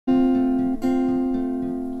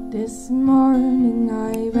This morning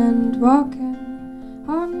I went walking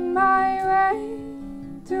on my way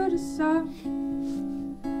to the sun.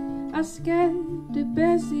 I skipped the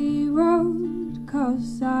busy road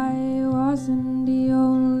 'cause I wasn't the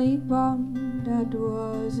only one that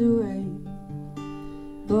was away.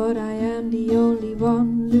 But I am the only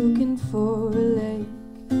one looking for a lake.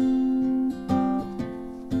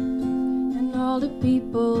 And all the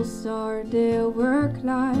people start their work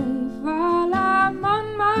life while I'm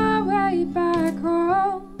on my way back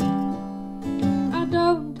home. I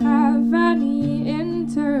don't have any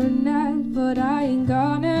internet, but I ain't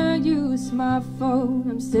gonna use my phone.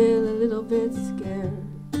 I'm still a little bit scared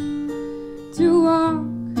to walk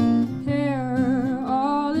here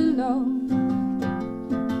all alone.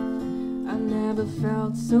 I never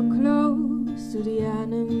felt so close to the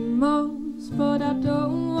animals, but I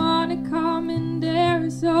don't wanna come in their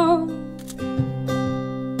zone.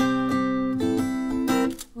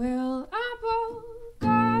 Well, I woke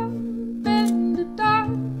up in the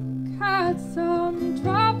dark, had some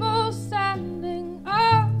trouble standing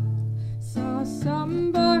up, saw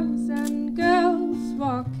some boys and girls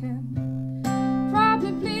walking.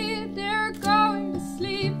 Probably they're going to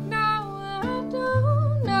sleep now. I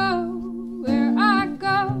don't know where I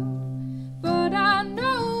go, but I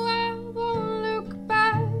know I won't look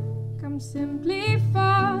back. I'm simply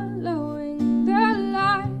following the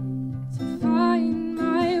light to find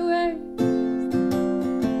my way.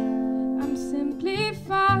 I'm simply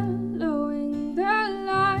following the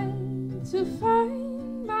light to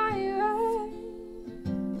find my way.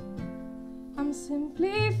 I'm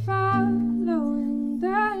simply following